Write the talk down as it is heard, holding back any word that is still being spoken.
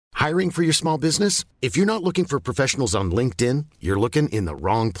Hiring for your small business? If you're not looking for professionals on LinkedIn, you're looking in the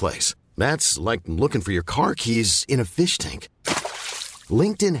wrong place. That's like looking for your car keys in a fish tank.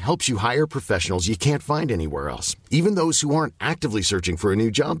 LinkedIn helps you hire professionals you can't find anywhere else, even those who aren't actively searching for a new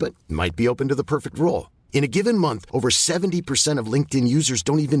job but might be open to the perfect role. In a given month, over 70% of LinkedIn users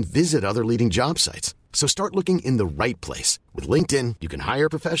don't even visit other leading job sites. So start looking in the right place. With LinkedIn, you can hire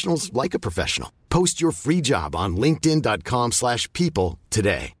professionals like a professional. Post your free job on linkedin.com/people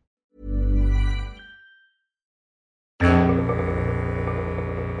today.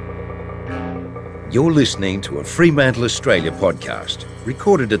 You're listening to a Fremantle Australia podcast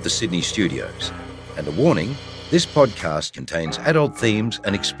recorded at the Sydney studios. And a warning, this podcast contains adult themes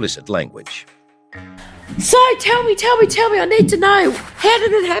and explicit language. So tell me, I need to know. How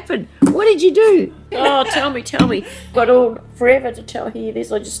did it happen? What did you do? Oh, tell me. Got all forever to hear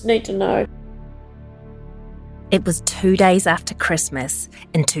this, I just need to know. It was 2 days after Christmas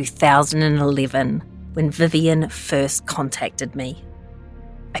in 2011 when Vivian first contacted me.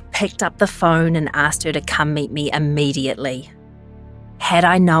 I picked up the phone and asked her to come meet me immediately. Had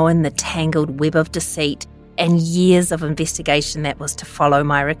I known the tangled web of deceit and years of investigation that was to follow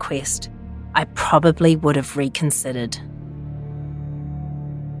my request, I probably would have reconsidered.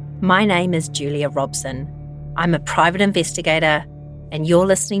 My name is Julia Robson. I'm a private investigator, and you're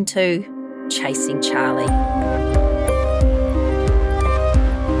listening to Chasing Charlie.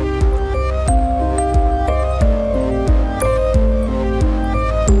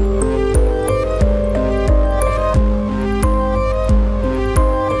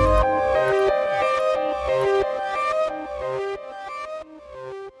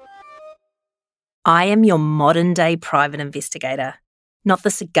 I am your modern-day private investigator, not the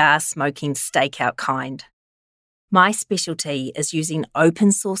cigar-smoking stakeout kind. My specialty is using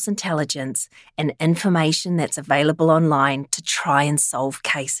open-source intelligence and information that's available online to try and solve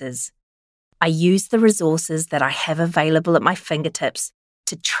cases. I use the resources that I have available at my fingertips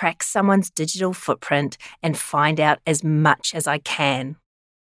to track someone's digital footprint and find out as much as I can.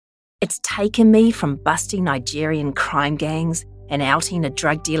 It's taken me from busting Nigerian crime gangs and outing a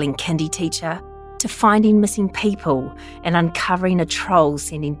drug-dealing kindy teacher to finding missing people and uncovering a troll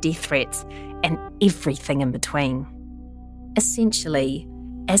sending death threats and everything in between. Essentially,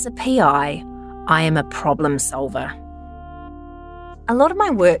 as a PI, I am a problem solver. A lot of my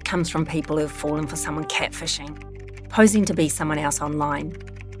work comes from people who have fallen for someone catfishing, posing to be someone else online.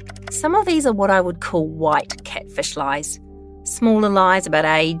 Some of these are what I would call white catfish lies, smaller lies about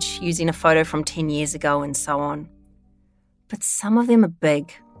age, using a photo from 10 years ago and so on. But some of them are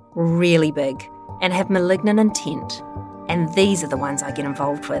big, really big, and have malignant intent, and these are the ones I get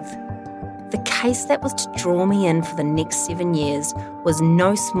involved with. The case that was to draw me in for the next 7 years was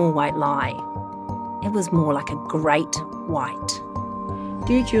no small white lie. It was more like a great white.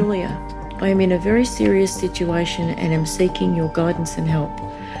 Dear Julia, I am in a very serious situation and am seeking your guidance and help.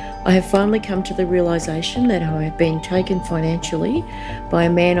 I have finally come to the realisation that I have been taken financially by a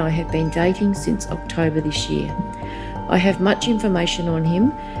man I have been dating since October this year. I have much information on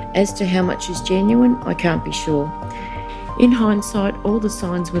him. As to how much is genuine, I can't be sure. In hindsight, all the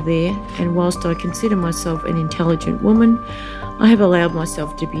signs were there, and whilst I consider myself an intelligent woman, I have allowed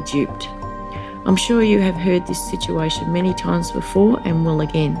myself to be duped. I'm sure you have heard this situation many times before and will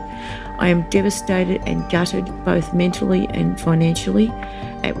again. I am devastated and gutted, both mentally and financially,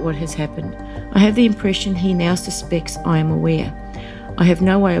 at what has happened. I have the impression he now suspects I am aware. I have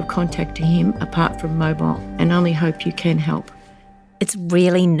no way of contacting him apart from mobile, and only hope you can help. It's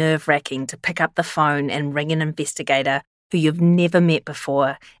really nerve-wracking to pick up the phone and ring an investigator who you've never met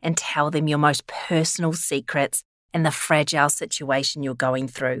before and tell them your most personal secrets and the fragile situation you're going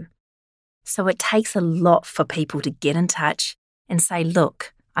through. So it takes a lot for people to get in touch and say,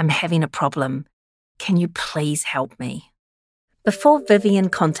 look, I'm having a problem. Can you please help me? Before Vivian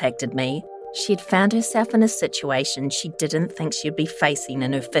contacted me, she had found herself in a situation she didn't think she'd be facing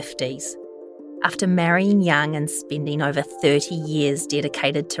in her 50s. After marrying young and spending over 30 years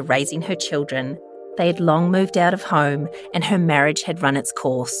dedicated to raising her children, they had long moved out of home and her marriage had run its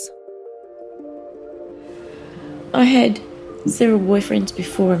course. I had several boyfriends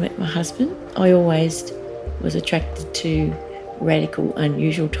before I met my husband. I always was attracted to radical,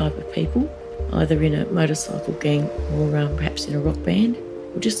 unusual type of people, either in a motorcycle gang or perhaps in a rock band,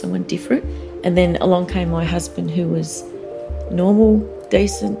 or just someone different. And then along came my husband, who was normal,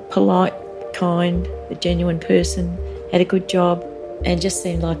 decent, polite, kind, a genuine person, had a good job, and just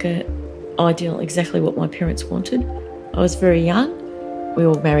seemed like a ideal, exactly what my parents wanted. I was very young. We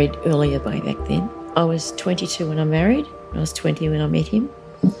all married earlier back then. I was 22 when I married. I was 20 when I met him.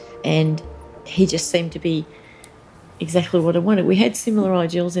 And he just seemed to be exactly what I wanted. We had similar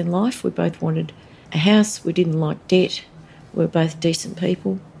ideals in life. We both wanted a house. We didn't like debt. We were both decent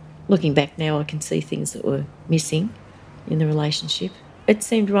people. Looking back now, I can see things that were missing in the relationship. It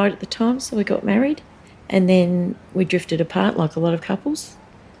seemed right at the time, so we got married. And then we drifted apart like a lot of couples.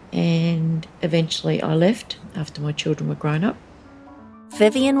 And eventually I left after my children were grown up.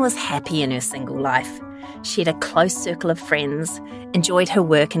 Vivian was happy in her single life. She had a close circle of friends, enjoyed her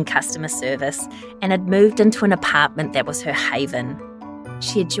work in customer service, and had moved into an apartment that was her haven.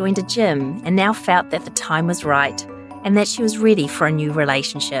 She had joined a gym and now felt that the time was right and that she was ready for a new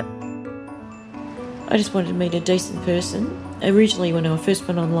relationship. I just wanted to meet a decent person. Originally, when I first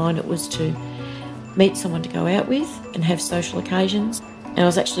went online, it was to meet someone to go out with and have social occasions. And I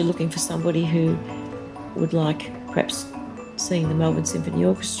was actually looking for somebody who would like perhaps seeing the Melbourne Symphony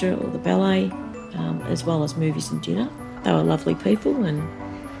Orchestra or the ballet, as well as movies and dinner. They were lovely people,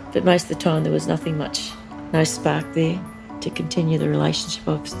 but most of the time there was nothing much, no spark there to continue the relationship.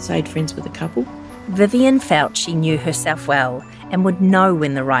 I've stayed friends with a couple. Vivian felt she knew herself well and would know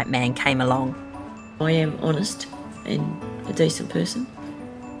when the right man came along. I am honest and a decent person.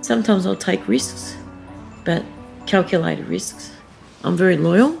 Sometimes I'll take risks, but calculated risks. I'm very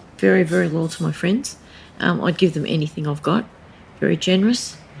loyal, very, very loyal to my friends. I'd give them anything I've got, very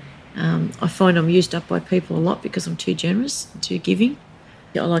generous. I find I'm used up by people a lot because I'm too generous and too giving.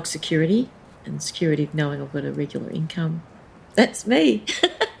 I like security, and security of knowing I've got a regular income. That's me.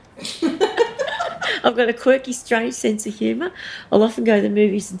 I've got a quirky, strange sense of humour. I'll often go to the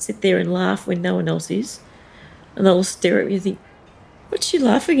movies and sit there and laugh when no one else is. And they'll stare at me and think, what's she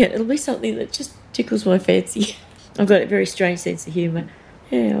laughing at? It'll be something that just tickles my fancy. I've got a very strange sense of humour.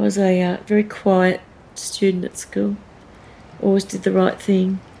 Yeah, I was a very quiet student at school. Always did the right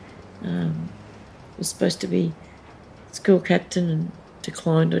thing. Was supposed to be school captain and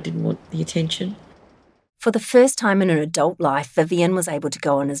declined. I didn't want the attention. For the first time in her adult life, Vivian was able to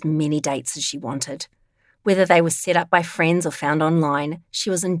go on as many dates as she wanted. Whether they were set up by friends or found online,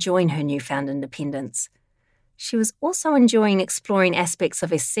 she was enjoying her newfound independence. She was also enjoying exploring aspects of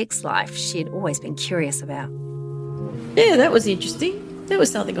her sex life she had always been curious about. Yeah, that was interesting. That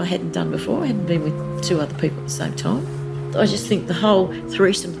was something I hadn't done before. I hadn't been with two other people at the same time. I just think the whole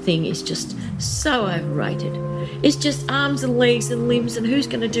threesome thing is just so overrated. It's just arms and legs and limbs and who's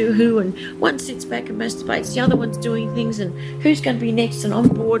going to do who, and one sits back and masturbates, the other one's doing things, and who's going to be next, and I'm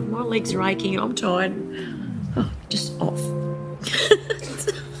bored, my legs are aching, and I'm tired. Just off.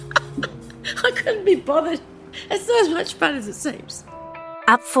 I couldn't be bothered. It's not as much fun as it seems.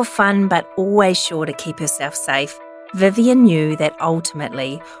 Up for fun but always sure to keep herself safe, Vivian knew that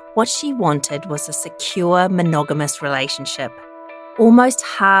ultimately what she wanted was a secure, monogamous relationship. Almost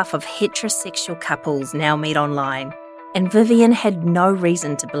half of heterosexual couples now meet online, and Vivian had no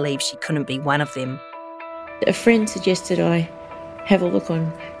reason to believe she couldn't be one of them. A friend suggested I have a look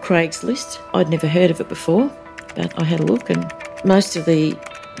on Craigslist. I'd never heard of it before, but I had a look, and most of the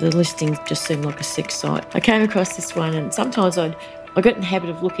listings just seemed like a sex site. I came across this one, and sometimes I got in the habit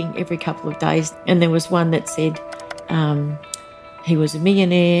of looking every couple of days, and there was one that said he was a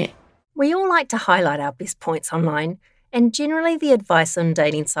millionaire. We all like to highlight our best points online, and generally the advice on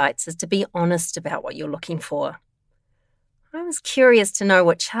dating sites is to be honest about what you're looking for. I was curious to know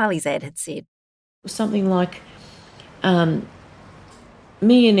what Charlie's ad had said. Something like,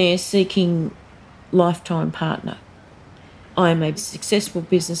 millionaire seeking lifetime partner. I am a successful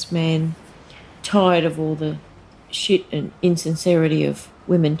businessman, tired of all the shit and insincerity of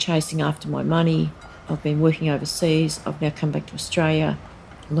women chasing after my money. I've been working overseas. I've now come back to Australia.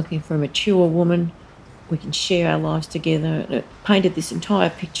 I'm looking for a mature woman. We can share our lives together. And it painted this entire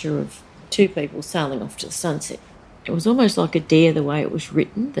picture of two people sailing off to the sunset. It was almost like a dare the way it was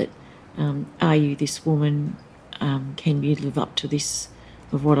written, that are you this woman? Can you live up to this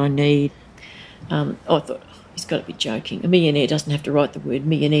of what I need? I thought, he's got to be joking. A millionaire doesn't have to write the word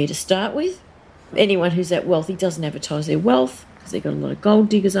millionaire to start with. Anyone who's that wealthy doesn't advertise their wealth because they've got a lot of gold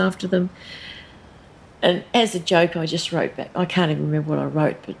diggers after them. And as a joke, I just wrote back. I can't even remember what I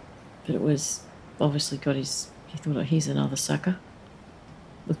wrote, but it was obviously he thought, oh, here's another sucker.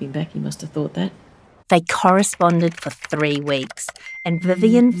 Looking back, he must have thought that. They corresponded for 3 weeks, and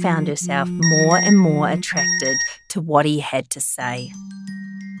Vivian found herself more and more attracted to what he had to say.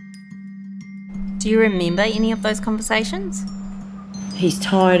 Do you remember any of those conversations? He's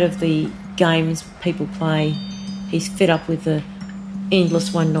tired of the games people play. He's fed up with the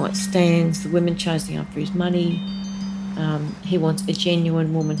endless one-night stands, the women chasing after his money. He wants a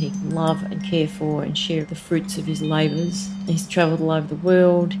genuine woman he can love and care for and share the fruits of his labours. He's travelled all over the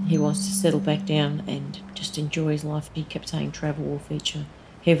world. He wants to settle back down and just enjoy his life. He kept saying travel will feature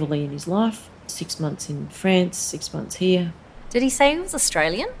heavily in his life. 6 months in France, 6 months here. Did he say he was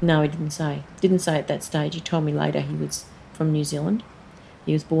Australian? No, he didn't say. Didn't say at that stage. He told me later he was from New Zealand.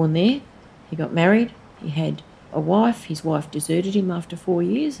 He was born there. He got married. He had a wife. His wife deserted him after 4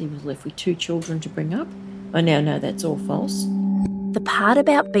 years. He was left with 2 children to bring up. I now know that's all false. The part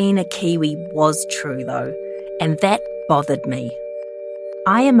about being a Kiwi was true though, and that bothered me.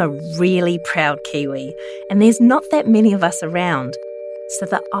 I am a really proud Kiwi, and there's not that many of us around. So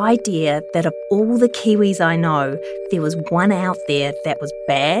the idea that of all the Kiwis I know, there was one out there that was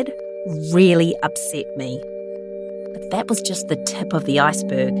bad really upset me. But that was just the tip of the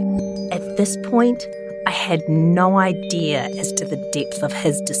iceberg. At this point, I had no idea as to the depth of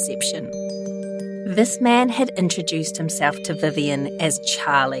his deception. This man had introduced himself to Vivian as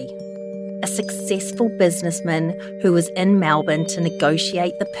Charlie, a successful businessman who was in Melbourne to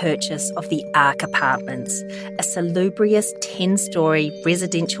negotiate the purchase of the Ark Apartments, a salubrious 10-storey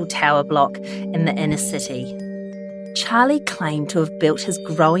residential tower block in the inner city. Charlie claimed to have built his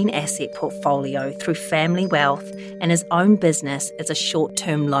growing asset portfolio through family wealth and his own business as a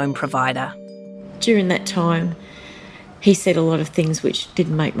short-term loan provider. During that time, he said a lot of things which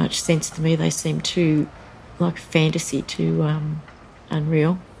didn't make much sense to me. They seemed too like fantasy, too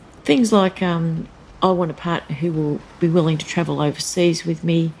unreal. Things like, I want a partner who will be willing to travel overseas with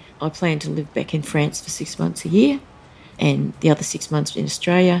me. I plan to live back in France for 6 months a year and the other 6 months in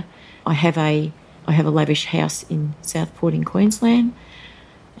Australia. I have a lavish house in Southport in Queensland,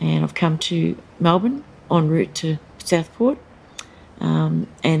 and I've come to Melbourne en route to Southport.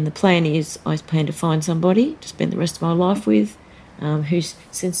 And the plan is I plan to find somebody to spend the rest of my life with who's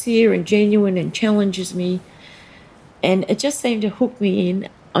sincere and genuine and challenges me. And it just seemed to hook me in.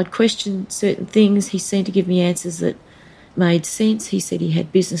 I'd question certain things. He seemed to give me answers that made sense. He said he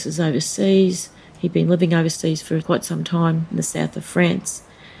had businesses overseas. He'd been living overseas for quite some time in the south of France.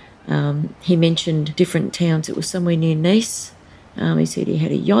 He mentioned different towns. It was somewhere near Nice. He said he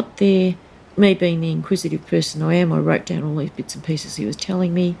had a yacht there. Me being the inquisitive person I am, I wrote down all these bits and pieces he was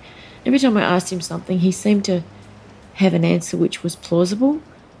telling me. Every time I asked him something, he seemed to have an answer which was plausible.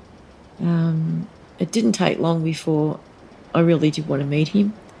 It didn't take long before I really did want to meet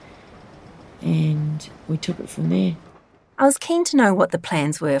him, and we took it from there. I was keen to know what the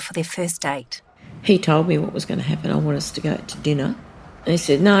plans were for their first date. He told me what was going to happen. I want us to go to dinner. And he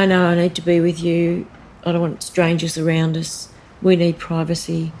said, no, I need to be with you. I don't want strangers around us. We need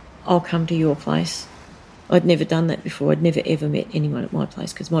privacy. I'll come to your place. I'd never done that before. I'd never ever met anyone at my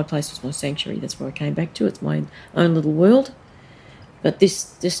place because my place was my sanctuary. That's where I came back to. It's my own little world. But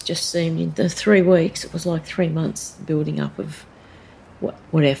this just seemed, in the 3 weeks, it was like 3 months building up of what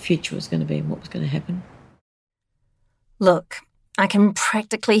our future was going to be and what was going to happen. Look, I can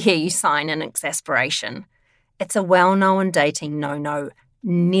practically hear you sign in exasperation. It's a well-known dating no-no.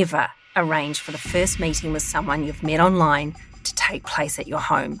 Never arrange for the first meeting with someone you've met online to take place at your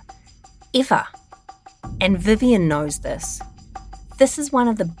home. Ever. And Vivian knows this. This is one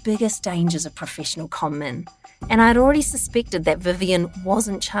of the biggest dangers of professional con men, and I'd already suspected that Vivian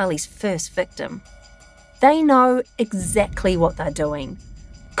wasn't Charlie's first victim. They know exactly what they're doing.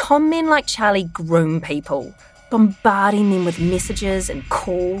 Con men like Charlie groom people, bombarding them with messages and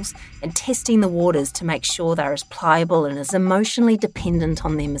calls and testing the waters to make sure they're as pliable and as emotionally dependent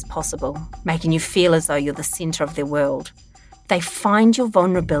on them as possible, making you feel as though you're the centre of their world. They find your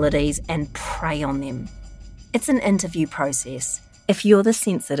vulnerabilities and prey on them. It's an interview process. If you're the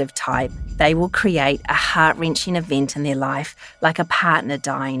sensitive type, they will create a heart-wrenching event in their life, like a partner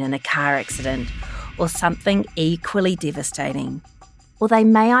dying in a car accident, or something equally devastating. Or they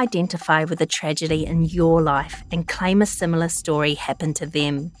may identify with a tragedy in your life and claim a similar story happened to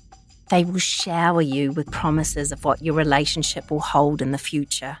them. They will shower you with promises of what your relationship will hold in the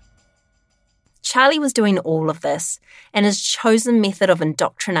future. Charlie was doing all of this, and his chosen method of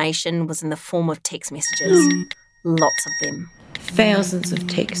indoctrination was in the form of text messages. Lots of them. Thousands of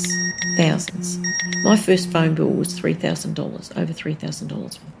texts. Thousands. My first phone bill was $3,000, over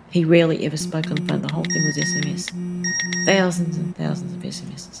 $3,000. He rarely ever spoke on the phone. The whole thing was SMS. Thousands and thousands of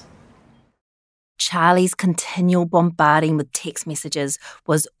SMSs. Charlie's continual bombarding with text messages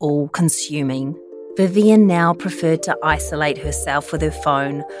was all-consuming. Vivian now preferred to isolate herself with her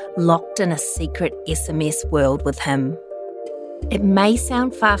phone, locked in a secret SMS world with him. It may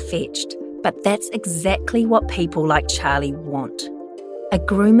sound far-fetched, but that's exactly what people like Charlie want. A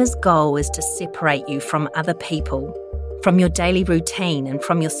groomer's goal is to separate you from other people, from your daily routine and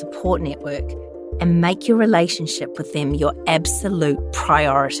from your support network, and make your relationship with them your absolute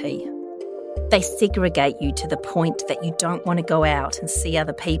priority. They segregate you to the point that you don't want to go out and see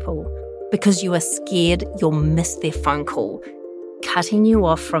other people because you are scared you'll miss their phone call. cutting you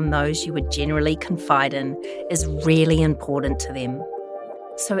off from those you would generally confide in is really important to them.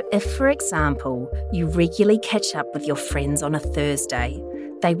 So if, for example, you regularly catch up with your friends on a Thursday,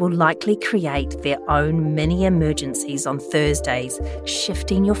 they will likely create their own mini emergencies on Thursdays,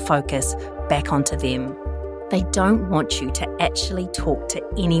 shifting your focus back onto them. They don't want you to actually talk to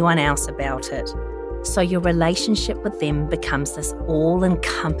anyone else about it. So your relationship with them becomes this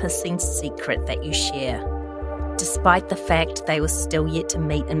all-encompassing secret that you share. Despite the fact they were still yet to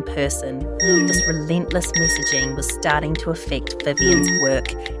meet in person, this relentless messaging was starting to affect Vivian's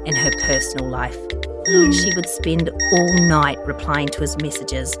work and her personal life. She would spend all night replying to his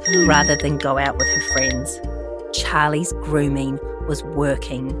messages rather than go out with her friends. Charlie's grooming was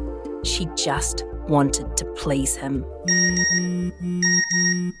working. She just wanted to please him.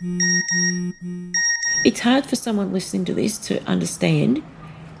 It's hard for someone listening to this to understand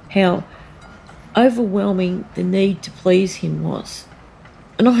how overwhelming the need to please him was.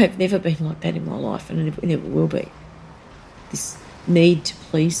 And I have never been like that in my life, and I never will be. This need to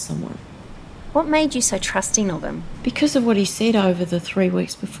please someone. What made you so trusting of him? Because of what he said over the 3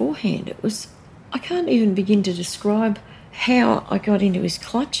 weeks beforehand. I can't even begin to describe how I got into his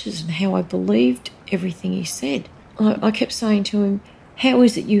clutches and how I believed everything he said. I kept saying to him, how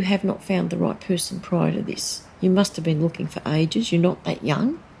is it you have not found the right person prior to this? You must have been looking for ages, you're not that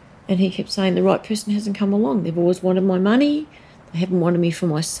young. And he kept saying the right person hasn't come along. They've always wanted my money, they haven't wanted me for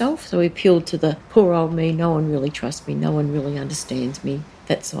myself. So he appealed to the poor old me, no one really trusts me, no one really understands me,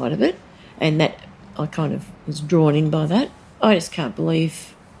 that side of it. And that, I kind of was drawn in by that. I just can't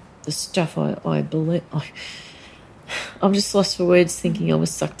believe the stuff I believe. I'm just lost for words thinking I was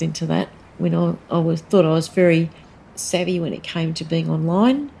sucked into that when I thought I was very savvy when it came to being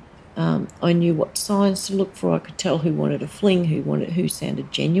online. I knew what signs to look for. I could tell who wanted a fling, who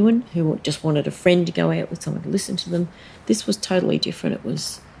sounded genuine, who just wanted a friend to go out with, someone to listen to them. This was totally different. It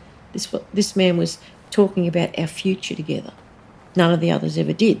was this man was talking about our future together. None of the others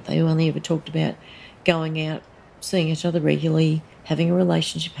ever did. They only ever talked about going out, seeing each other regularly, having a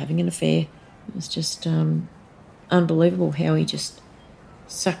relationship, having an affair. It was just unbelievable how he just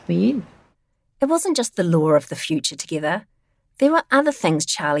sucked me in. It wasn't just the lure of the future together. There were other things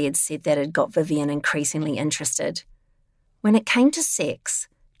Charlie had said that had got Vivian increasingly interested. When it came to sex,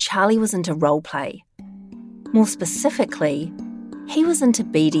 Charlie was into role play. More specifically, he was into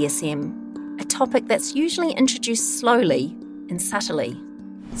BDSM, a topic that's usually introduced slowly and subtly.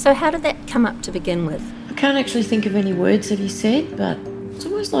 So how did that come up to begin with? I can't actually think of any words that he said, but it's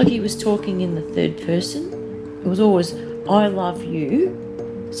almost like he was talking in the third person. It was always, I love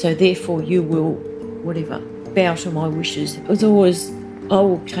you, so therefore you will, whatever, bow to my wishes. It was always, I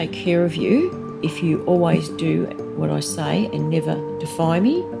will take care of you if you always do what I say and never defy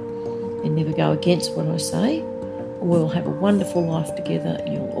me and never go against what I say. We'll have a wonderful life together.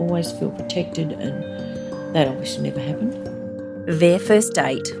 You'll always feel protected, and that obviously never happened. Their first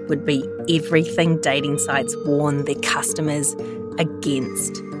date would be everything dating sites warn their customers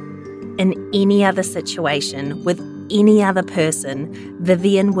against. In any other situation, with any other person,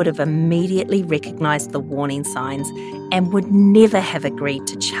 Vivian would have immediately recognised the warning signs and would never have agreed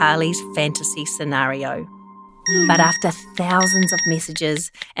to Charlie's fantasy scenario. But after thousands of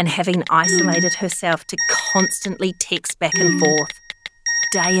messages and having isolated herself to constantly text back and forth,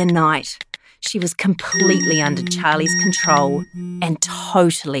 day and night, she was completely under Charlie's control and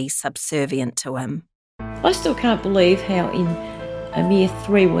totally subservient to him. I still can't believe how in a mere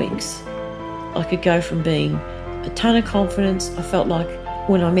 3 weeks I could go from being a ton of confidence. I felt like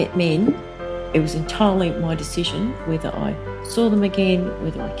when I met men, it was entirely my decision whether I saw them again,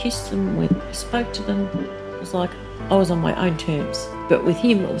 whether I kissed them, whether I spoke to them. It was like I was on my own terms. But with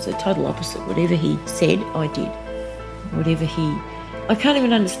him, it was a total opposite. Whatever he said, I did. I can't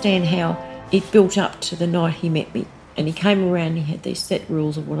even understand how it built up to the night he met me. And he came around, he had these set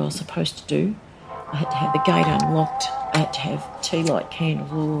rules of what I was supposed to do. I had to have the gate unlocked. I had to have tea light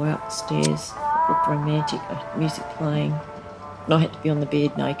candles all the way up the stairs. It looked romantic. I had music playing. And I had to be on the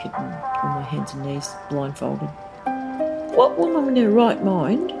bed naked and on my hands and knees, blindfolded. What woman in her right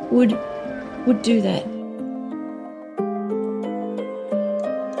mind would do that?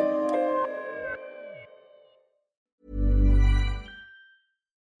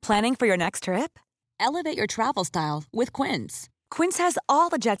 Planning for your next trip? Elevate your travel style with Quince. Quince has all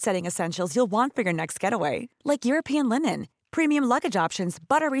the jet-setting essentials you'll want for your next getaway, like European linen, premium luggage options,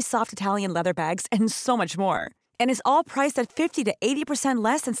 buttery soft Italian leather bags, and so much more. And is all priced at 50 to 80%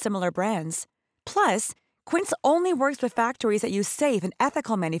 less than similar brands. Plus, Quince only works with factories that use safe and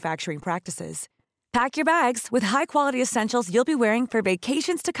ethical manufacturing practices. Pack your bags with high-quality essentials you'll be wearing for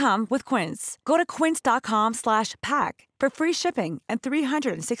vacations to come with Quince. Go to quince.com/pack for free shipping and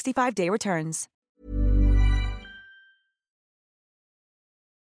 365-day returns.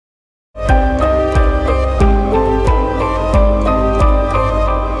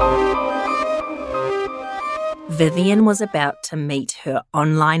 Vivian was about to meet her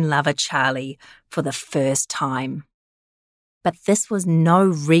online lover Charlie for the first time. But this was no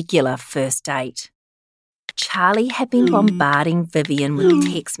regular first date. Charlie had been bombarding Vivian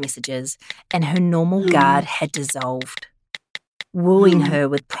with text messages and her normal guard had dissolved. Wooing her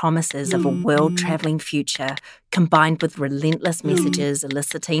with promises of a world-travelling future combined with relentless messages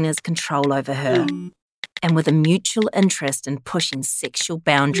eliciting his control over her, and with a mutual interest in pushing sexual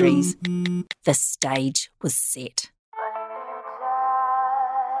boundaries, the stage was set.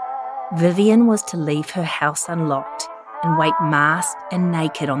 Vivian was to leave her house unlocked and wait masked and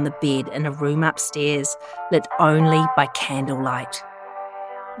naked on the bed in a room upstairs lit only by candlelight.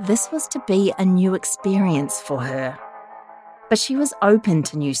 This was to be a new experience for her. But she was open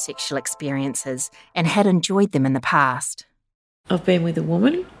to new sexual experiences and had enjoyed them in the past. I've been with a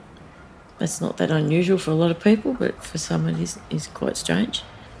woman. That's not that unusual for a lot of people, but for some it is quite strange.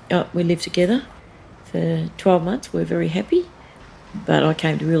 We lived together for 12 months. We were very happy, but I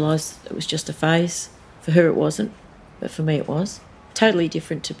came to realise it was just a phase. For her it wasn't, but for me it was. Totally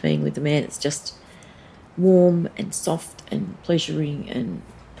different to being with a man. It's just warm and soft and pleasuring and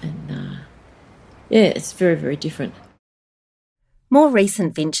it's very, very different. More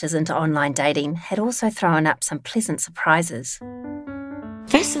recent ventures into online dating had also thrown up some pleasant surprises.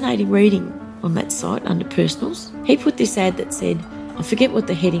 Fascinating reading on that site under personals. He put this ad that said, I forget what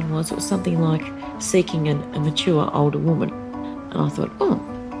the heading was, it was something like seeking a mature older woman. And I thought,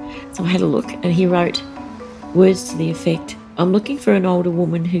 So I had a look and he wrote words to the effect, I'm looking for an older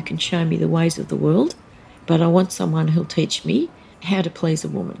woman who can show me the ways of the world, but I want someone who'll teach me how to please a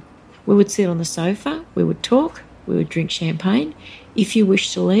woman. We would sit on the sofa, we would talk, we would drink champagne. If you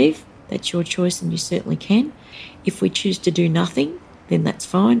wish to leave, that's your choice and you certainly can. If we choose to do nothing, then that's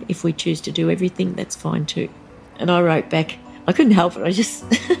fine. If we choose to do everything, that's fine too. And I wrote back, I couldn't help it,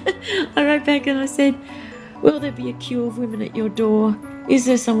 I wrote back and I said, will there be a queue of women at your door? Is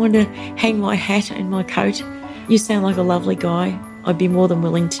there someone to hang my hat and my coat? You sound like a lovely guy. I'd be more than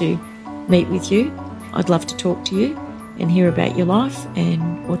willing to meet with you. I'd love to talk to you and hear about your life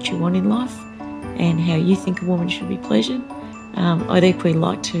and what you want in life and how you think a woman should be pleasured. I'd equally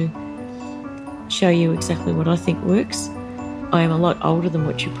like to show you exactly what I think works. I am a lot older than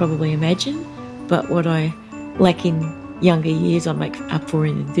what you probably imagine, but what I lack in younger years, I make up for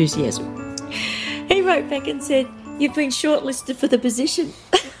in enthusiasm. He wrote back and said, you've been shortlisted for the position.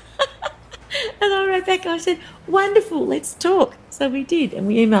 And I wrote back and I said, wonderful, let's talk. So we did, and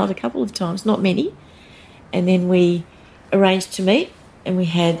we emailed a couple of times, not many. And then we arranged to meet and we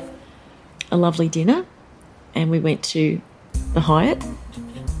had a lovely dinner and we went to the Hyatt.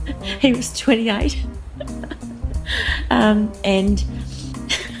 He was 28. And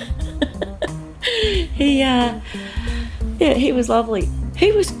he was lovely.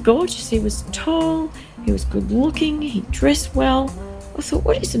 He was gorgeous. He was tall. He was good looking. He dressed well. I thought,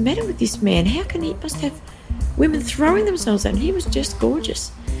 what is the matter with this man? How can he must have women throwing themselves at him? He was just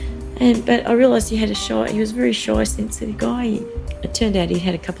gorgeous. But I realised he was a very shy, sensitive guy. It turned out he'd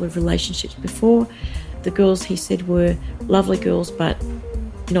had a couple of relationships before. The girls, he said, were lovely girls but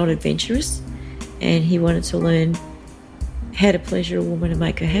not adventurous. And he wanted to learn how to pleasure a woman and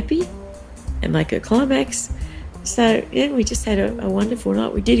make her happy and make her climax. So, we just had a wonderful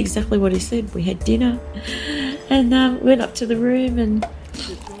night. We did exactly what he said. We had dinner and went up to the room and,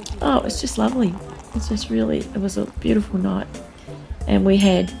 it was just lovely. It was a beautiful night. And we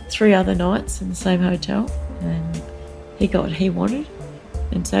had 3 other nights in the same hotel and he got what he wanted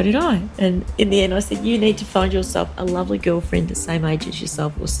and so did I. And in the end I said, you need to find yourself a lovely girlfriend the same age as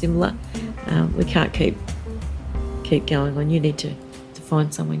yourself or similar. We can't keep going on. You need to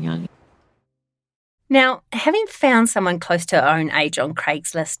find someone young. Now, having found someone close to her own age on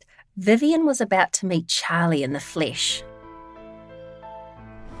Craigslist, Vivian was about to meet Charlie in the flesh.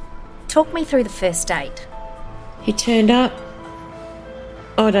 Talk me through the first date. He turned up.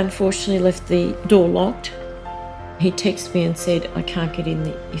 I'd unfortunately left the door locked. He texted me and said, I can't get in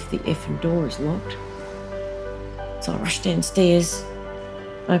if the effing door is locked. So I rushed downstairs,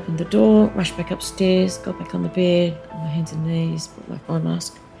 opened the door, rushed back upstairs, got back on the bed, on my hands and knees, put my eye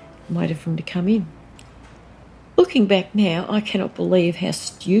mask, and waited for him to come in. Looking back now, I cannot believe how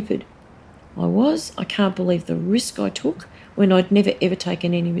stupid I was. I can't believe the risk I took when I'd never ever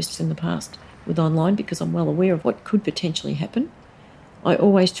taken any risks in the past with online because I'm well aware of what could potentially happen. I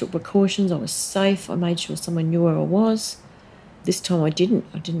always took precautions. I was safe. I made sure someone knew where I was. This time I didn't.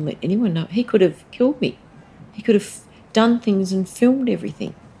 I didn't let anyone know. He could have killed me. He could have done things and filmed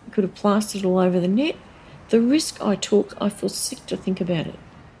everything. He could have plastered it all over the net. The risk I took, I feel sick to think about it.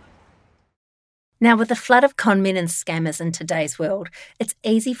 Now, with the flood of conmen and scammers in today's world, it's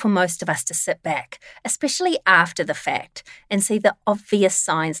easy for most of us to sit back, especially after the fact, and see the obvious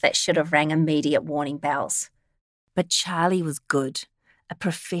signs that should have rang immediate warning bells. But Charlie was good, a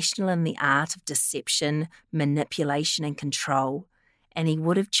professional in the art of deception, manipulation and control, and he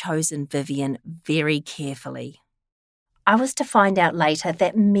would have chosen Vivian very carefully. I was to find out later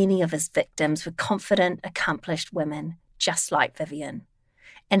that many of his victims were confident, accomplished women, just like Vivian.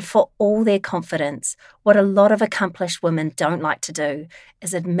 And for all their confidence, what a lot of accomplished women don't like to do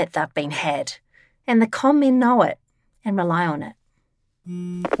is admit they've been had. And the con men know it and rely on it.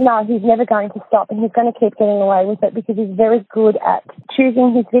 No, he's never going to stop, and he's going to keep getting away with it because he's very good at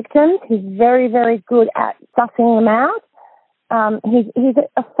choosing his victims. He's very, very good at sussing them out. He's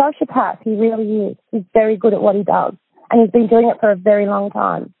a sociopath. He really is. He's very good at what he does, and he's been doing it for a very long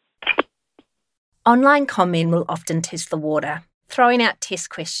time. Online con men will often test the water, throwing out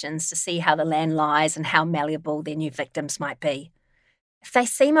test questions to see how the land lies and how malleable their new victims might be. If they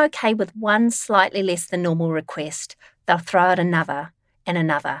seem okay with one slightly less than normal request, they'll throw out another and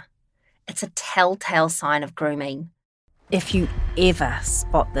another. It's a telltale sign of grooming. If you ever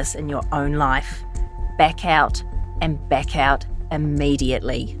spot this in your own life, back out and back out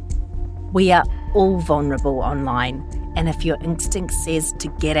immediately. We are all vulnerable online, and if your instinct says to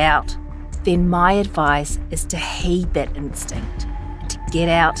get out, then my advice is to heed that instinct, to get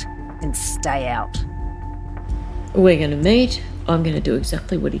out and stay out. We're going to meet. I'm going to do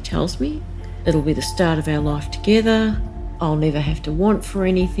exactly what he tells me. It'll be the start of our life together. I'll never have to want for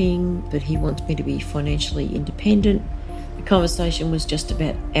anything, but he wants me to be financially independent. The conversation was just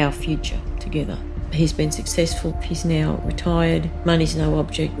about our future together. He's been successful. He's now retired. Money's no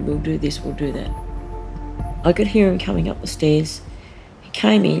object. We'll do this, we'll do that. I could hear him coming up the stairs. He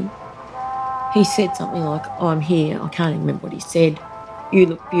came in. He said something like, I'm here. I can't even remember what he said. You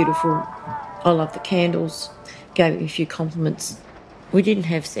look beautiful. I love the candles. Gave me a few compliments. We didn't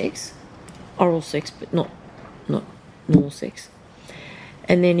have sex. Oral sex, but not normal sex.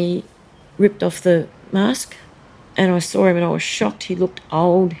 And then he ripped off the mask and I saw him and I was shocked. He looked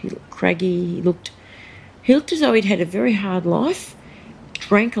old, he looked craggy, he looked as though he'd had a very hard life,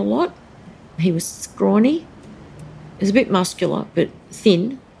 drank a lot. He was scrawny. He was a bit muscular but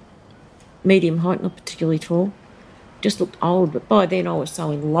thin, medium height, not particularly tall. Just looked old, but by then I was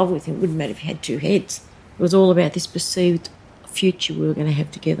so in love with him, it wouldn't matter if he had two heads. It was all about this perceived future we were going to have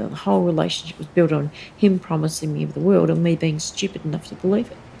together. The whole relationship was built on him promising me of the world and me being stupid enough to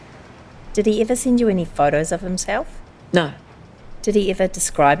believe it. Did he ever send you any photos of himself? No. Did he ever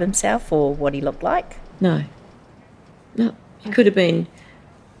describe himself or what he looked like? No. He could have been,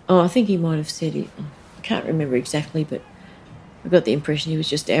 I think he might have said it. I can't remember exactly, but I got the impression he was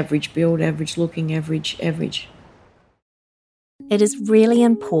just average build, average looking, average. It is really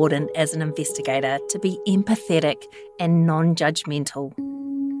important as an investigator to be empathetic and non-judgmental.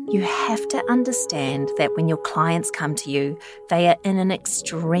 You have to understand that when your clients come to you, they are in an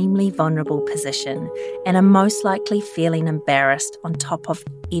extremely vulnerable position and are most likely feeling embarrassed on top of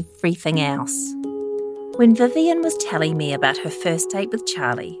everything else. When Vivian was telling me about her first date with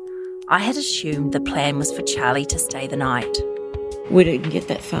Charlie, I had assumed the plan was for Charlie to stay the night. We didn't get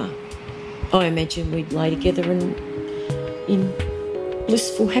that far. I imagine we'd lay together in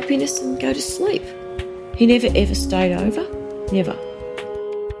blissful happiness and go to sleep. He never ever stayed over. Never.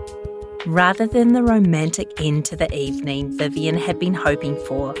 Rather than the romantic end to the evening Vivian had been hoping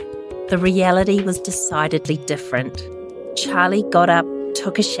for, the reality was decidedly different. Charlie got up,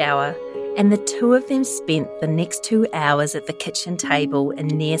 took a shower, and the two of them spent the next 2 hours at the kitchen table in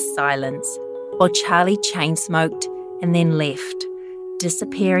near silence, while Charlie chain-smoked and then left,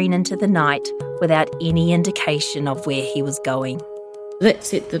 disappearing into the night without any indication of where he was going. That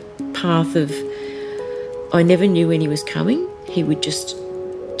set the path of, I never knew when he was coming. He would just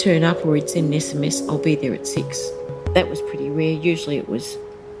turn up or he'd send an SMS, I'll be there at 6. That was pretty rare. Usually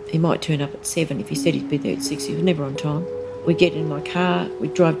he might turn up at 7. If he said he'd be there at 6, he was never on time. We'd get in my car,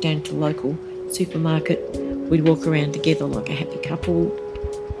 we'd drive down to the local supermarket, we'd walk around together like a happy couple,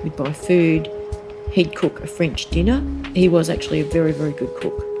 we'd buy food. He'd cook a French dinner. He was actually a very, very good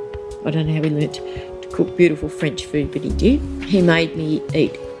cook. I don't know how he learnt to cook beautiful French food, but he did. He made me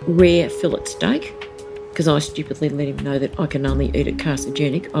eat rare fillet steak because I stupidly let him know that I can only eat it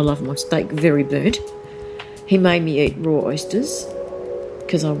carcinogenic. I love my steak very burnt. He made me eat raw oysters,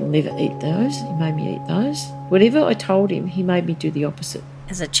 because I will never eat those. He made me eat those. Whatever I told him, he made me do the opposite.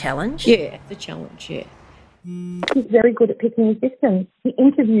 As a challenge? Yeah, the challenge, yeah. He's very good at picking his victims. He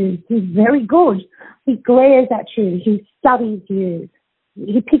interviews. He's very good. He glares at you. He studies you.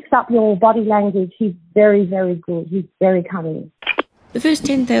 He picks up your body language. He's very, very good. He's very cunning. The first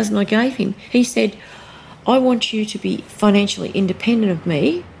 $10,000 I gave him, he said, I want you to be financially independent of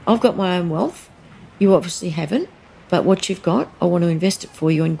me. I've got my own wealth. You obviously haven't. But what you've got, I want to invest it for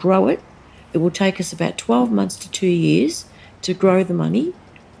you and grow it. It will take us about 12 months to 2 years to grow the money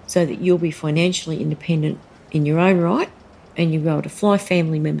so that you'll be financially independent in your own right, and you'll be able to fly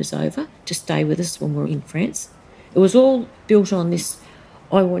family members over to stay with us when we're in France. It was all built on this,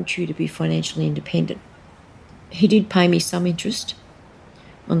 I want you to be financially independent. He did pay me some interest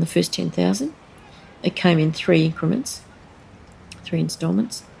on the first 10,000. It came in 3 increments, 3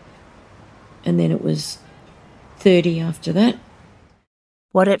 instalments, and then it was 30 after that.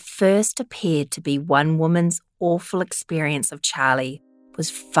 What at first appeared to be one woman's awful experience of Charlie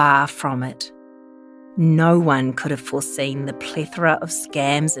was far from it. No one could have foreseen the plethora of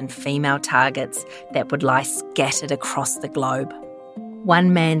scams and female targets that would lie scattered across the globe.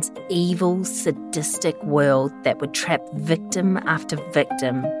 One man's evil, sadistic world that would trap victim after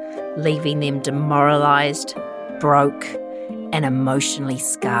victim, leaving them demoralised, broke, and emotionally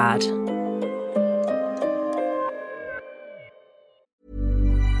scarred.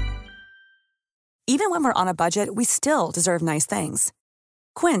 Even when we're on a budget, we still deserve nice things.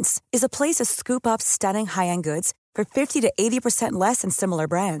 Quince is a place to scoop up stunning high-end goods for 50 to 80% less than similar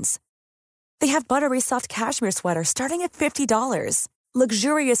brands. They have buttery soft cashmere sweaters starting at $50,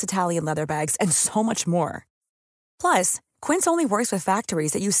 luxurious Italian leather bags, and so much more. Plus, Quince only works with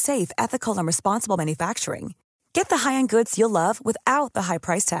factories that use safe, ethical, and responsible manufacturing. Get the high-end goods you'll love without the high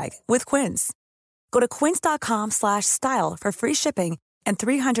price tag with Quince. Go to quince.com/style for free shipping and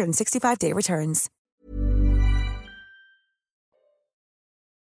 365-day returns.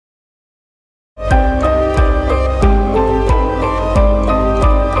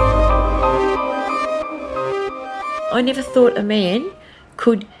 I never thought a man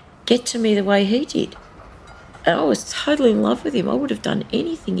could get to me the way he did. And I was totally in love with him. I would have done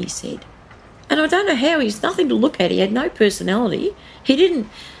anything he said. And I don't know how. He's nothing to look at. He had no personality. It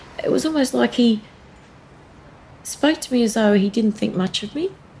was almost like he spoke to me as though he didn't think much of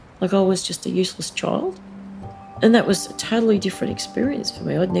me, like I was just a useless child. And that was a totally different experience for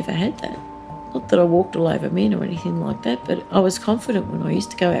me. I'd never had that. Not that I walked all over men or anything like that, but I was confident when I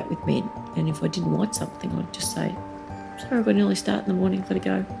used to go out with men. And if I didn't like something, I'd just say, sorry, I've got an early start in the morning, let it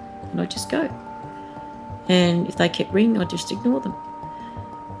go. And I'd just go. And if they kept ringing, I'd just ignore them.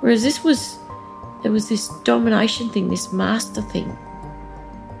 Whereas there was this domination thing, this master thing.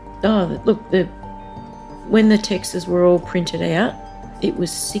 When the texts were all printed out, it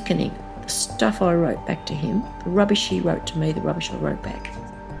was sickening. The stuff I wrote back to him, the rubbish he wrote to me, the rubbish I wrote back.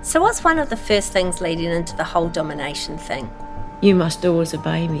 So what's one of the first things leading into the whole domination thing? You must always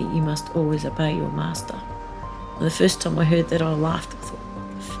obey me. You must always obey your master. And the first time I heard that, I laughed. I thought,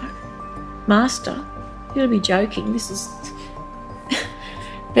 what the fuck? Master? You gotta be joking. This is...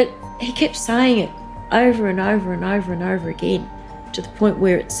 But he kept saying it over and over and over and over again, to the point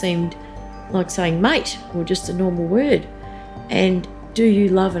where it seemed like saying mate, or just a normal word. And do you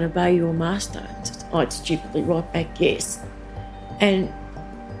love and obey your master? I'd stupidly write back, yes. And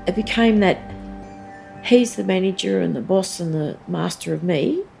it became that he's the manager and the boss and the master of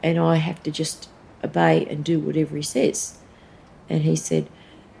me, and I have to just obey and do whatever he says. And he said,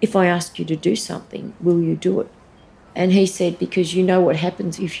 if I ask you to do something, will you do it? And he said, because you know what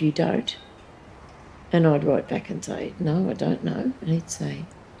happens if you don't. And I'd write back and say, no, I don't know. And he'd say,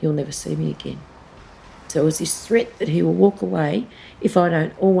 you'll never see me again. So it was this threat that he will walk away if I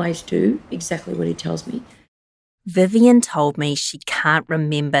don't always do exactly what he tells me. Vivian told me she can't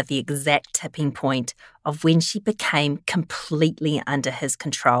remember the exact tipping point of when she became completely under his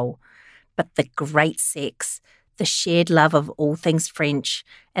control. But the great sex, the shared love of all things French,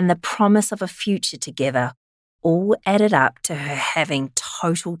 and the promise of a future together all added up to her having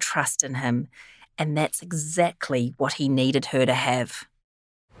total trust in him. And that's exactly what he needed her to have.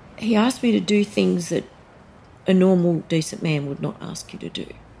 He asked me to do things that a normal, decent man would not ask you to do.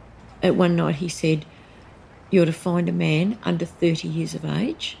 At one night he said, you're to find a man under 30 years of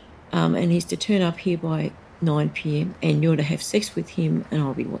age, and he's to turn up here by 9 p.m, and you're to have sex with him and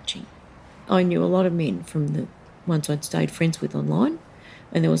I'll be watching. I knew a lot of men from the ones I'd stayed friends with online,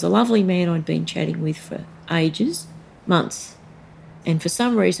 and there was a lovely man I'd been chatting with for ages, months, and for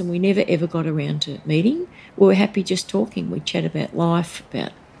some reason we never ever got around to meeting. We were happy just talking. We'd chat about life,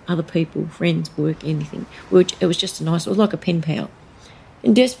 about other people, friends, work, anything. It was just it was like a pen pal.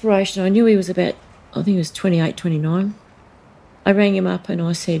 In desperation, I knew he was about, I think he was 28, 29. I rang him up and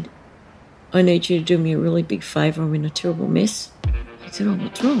I said, I need you to do me a really big favour. I'm in a terrible mess. He said, oh,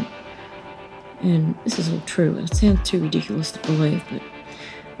 what's wrong? And this is all true. It sounds too ridiculous to believe, but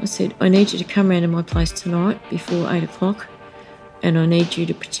I said, I need you to come round to my place tonight before 8 o'clock and I need you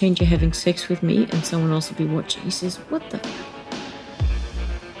to pretend you're having sex with me and someone else will be watching. He says, what the?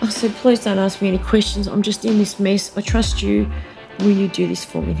 I said, please don't ask me any questions. I'm just in this mess. I trust you. Will you do this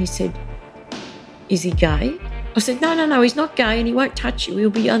for me? And he said, is he gay? I said, no, he's not gay and he won't touch you. He'll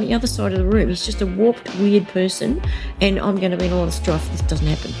be on the other side of the room. He's just a warped, weird person and I'm going to be in a lot of strife if this doesn't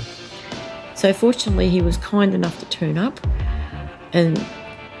happen. So fortunately, he was kind enough to turn up and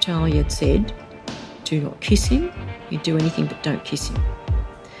Charlie had said, do not kiss him. You do anything but don't kiss him.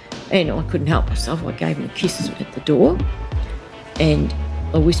 And I couldn't help myself. I gave him a kiss at the door and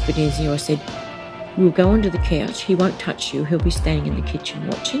I whispered in his ear, I said, we'll go onto the couch. He won't touch you. He'll be standing in the kitchen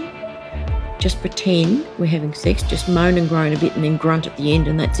watching. Just pretend we're having sex. Just moan and groan a bit and then grunt at the end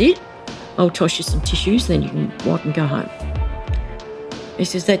and that's it. I'll toss you some tissues, then you can wipe and go home. He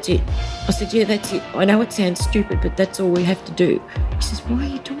says, that's it. I said, yeah, that's it. I know it sounds stupid, but that's all we have to do. He says, why are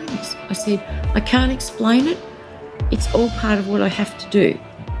you doing this? I said, I can't explain it. It's all part of what I have to do.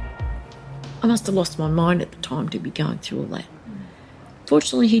 I must have lost my mind at the time to be going through all that.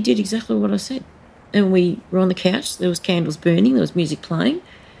 Fortunately, he did exactly what I said. And we were on the couch. There was candles burning. There was music playing.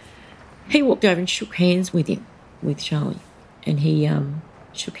 He walked over and shook hands with him, with Charlie. And he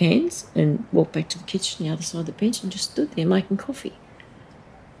shook hands and walked back to the kitchen, the other side of the bench, and just stood there making coffee.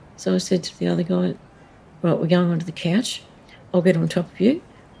 So I said to the other guy, right, we're going onto the couch. I'll get on top of you.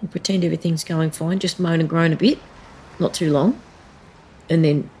 We'll pretend everything's going fine. Just moan and groan a bit, not too long. And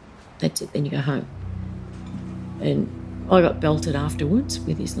then that's it. Then you go home. And I got belted afterwards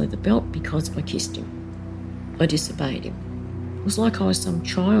with his leather belt because I kissed him. I disobeyed him. It was like I was some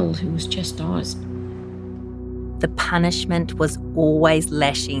child who was chastised. The punishment was always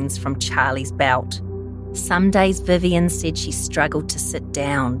lashings from Charlie's belt. Some days Vivian said she struggled to sit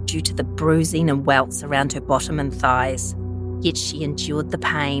down due to the bruising and welts around her bottom and thighs, yet she endured the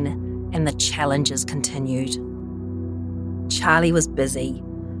pain and the challenges continued. Charlie was busy,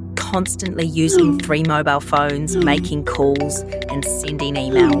 constantly using 3 mobile phones, making calls and sending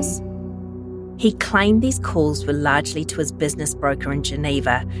emails. He claimed these calls were largely to his business broker in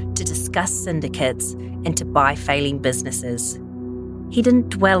Geneva to discuss syndicates and to buy failing businesses. He didn't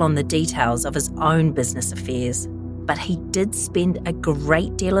dwell on the details of his own business affairs, but he did spend a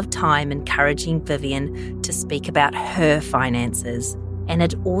great deal of time encouraging Vivian to speak about her finances, and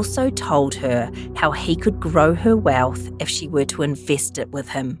had also told her how he could grow her wealth if she were to invest it with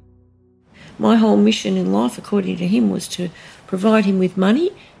him. My whole mission in life, according to him, was to provide him with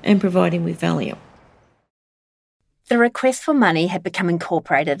money and provide him with value. The request for money had become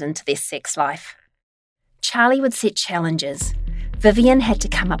incorporated into their sex life. Charlie would set challenges. Vivian had to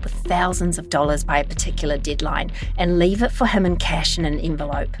come up with thousands of dollars by a particular deadline and leave it for him in cash in an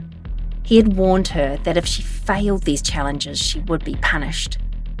envelope. He had warned her that if she failed these challenges, she would be punished.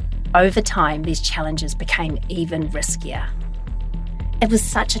 Over time, these challenges became even riskier. It was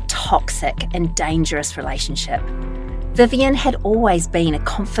such a toxic and dangerous relationship. Vivian had always been a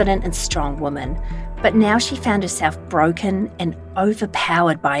confident and strong woman, but now she found herself broken and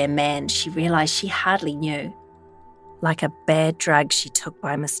overpowered by a man she realised she hardly knew. Like a bad drug she took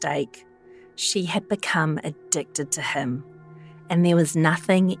by mistake, she had become addicted to him, and there was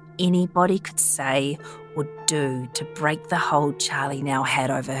nothing anybody could say or do to break the hold Charlie now had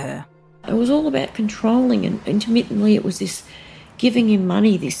over her. It was all about controlling, and intermittently it was this giving him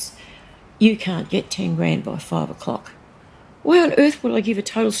money, this, you can't get 10 grand by 5 o'clock. Why on earth would I give a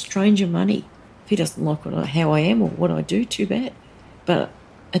total stranger money? If he doesn't like how I am or what I do, too bad. But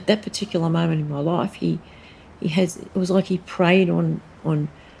at that particular moment in my life, it was like he preyed on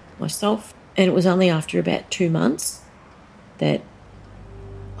myself. And it was only after about 2 months that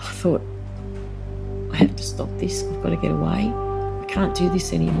I thought, I have to stop this. I've got to get away. I can't do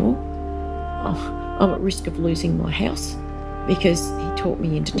this anymore. I'm at risk of losing my house because he talked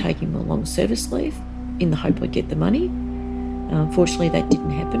me into taking my long service leave in the hope I'd get the money. Unfortunately, that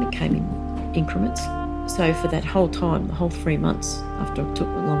didn't happen. It came in increments. So for that whole time, the whole 3 months after I took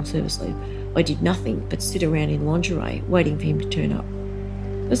my long service leave, I did nothing but sit around in lingerie waiting for him to turn up.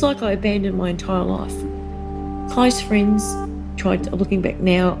 It was like I abandoned my entire life. Close friends looking back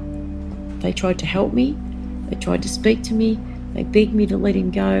now, they tried to help me. They tried to speak to me. They begged me to let him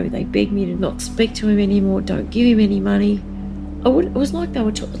go. They begged me to not speak to him anymore, don't give him any money. It was like they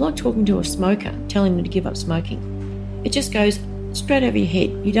were like talking to a smoker, telling them to give up smoking. It just goes straight over your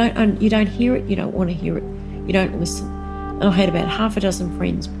head. You don't hear it. You don't want to hear it. You don't listen. And I had about half a dozen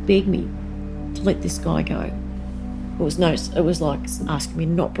friends beg me to let this guy go. It was like asking me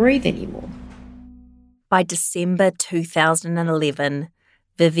to not breathe anymore. By December 2011,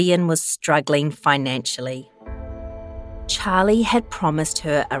 Vivian was struggling financially. Charlie had promised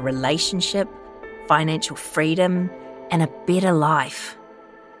her a relationship, financial freedom, and a better life.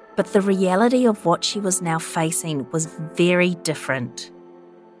 But the reality of what she was now facing was very different.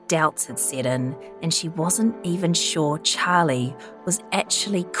 Doubts had set in, and she wasn't even sure Charlie was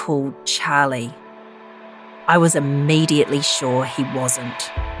actually called Charlie. I was immediately sure he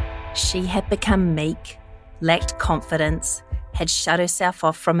wasn't. She had become meek, lacked confidence, had shut herself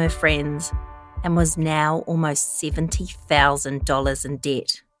off from her friends, and was now almost $70,000 in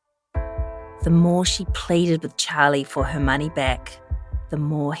debt. The more she pleaded with Charlie for her money back, the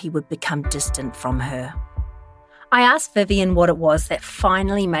more he would become distant from her. I asked Vivian what it was that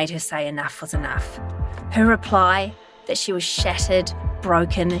finally made her say enough was enough. Her reply, that she was shattered,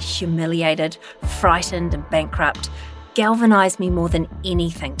 broken, humiliated, frightened and bankrupt, galvanised me more than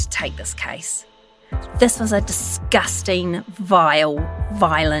anything to take this case. This was a disgusting, vile,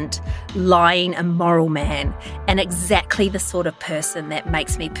 violent, lying, immoral man, and exactly the sort of person that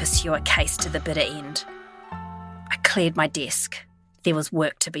makes me pursue a case to the bitter end. I cleared my desk. There was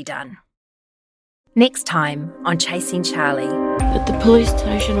work to be done. Next time on Chasing Charlie. At the police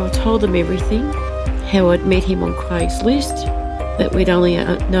station, I told them everything, how I'd met him on Craigslist, that we'd only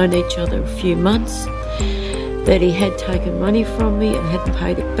known each other a few months, that he had taken money from me and hadn't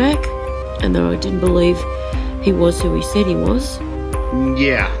paid it back, and that I didn't believe he was who he said he was.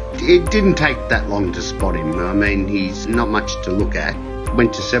 Yeah, it didn't take that long to spot him. I mean, he's not much to look at.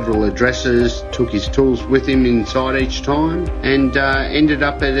 Went to several addresses, took his tools with him inside each time, and ended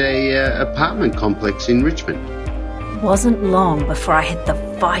up at a apartment complex in Richmond. It wasn't long before I had the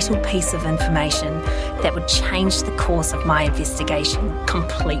vital piece of information that would change the course of my investigation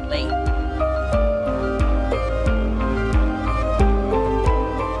completely.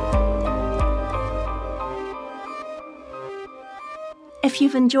 If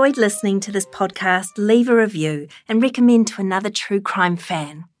you've enjoyed listening to this podcast, leave a review and recommend to another true crime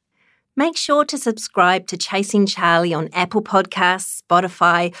fan. Make sure to subscribe to Chasing Charlie on Apple Podcasts,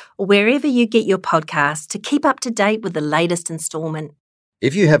 Spotify, or wherever you get your podcasts to keep up to date with the latest instalment.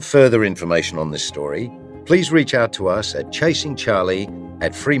 If you have further information on this story, please reach out to us at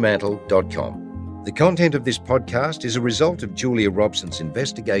chasingcharlie@fremantle.com. The content of this podcast is a result of Julia Robson's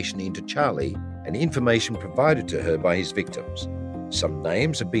investigation into Charlie and information provided to her by his victims. Some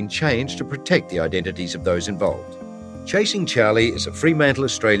names have been changed to protect the identities of those involved. Chasing Charlie is a Fremantle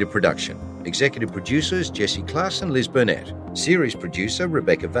Australia production. Executive producers Jesse Klass and Liz Burnett. Series producer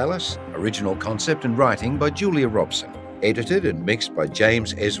Rebecca Vallis. Original concept and writing by Julia Robson. Edited and mixed by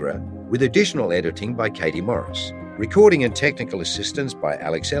James Ezra, with additional editing by Katie Morris. Recording and technical assistance by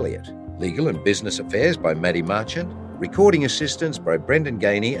Alex Elliott. Legal and business affairs by Maddie Marchant. Recording assistance by Brendan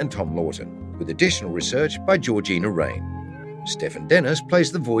Gainey and Tom Lawton, with additional research by Georgina Rain. Stephen Dennis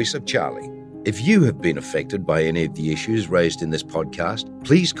plays the voice of Charlie. If you have been affected by any of the issues raised in this podcast,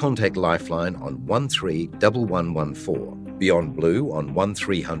 please contact Lifeline on 131114, Beyond Blue on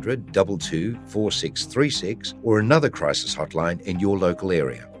 1300 22 4636, or another crisis hotline in your local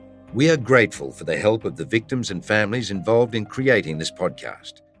area. We are grateful for the help of the victims and families involved in creating this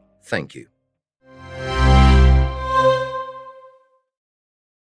podcast. Thank you.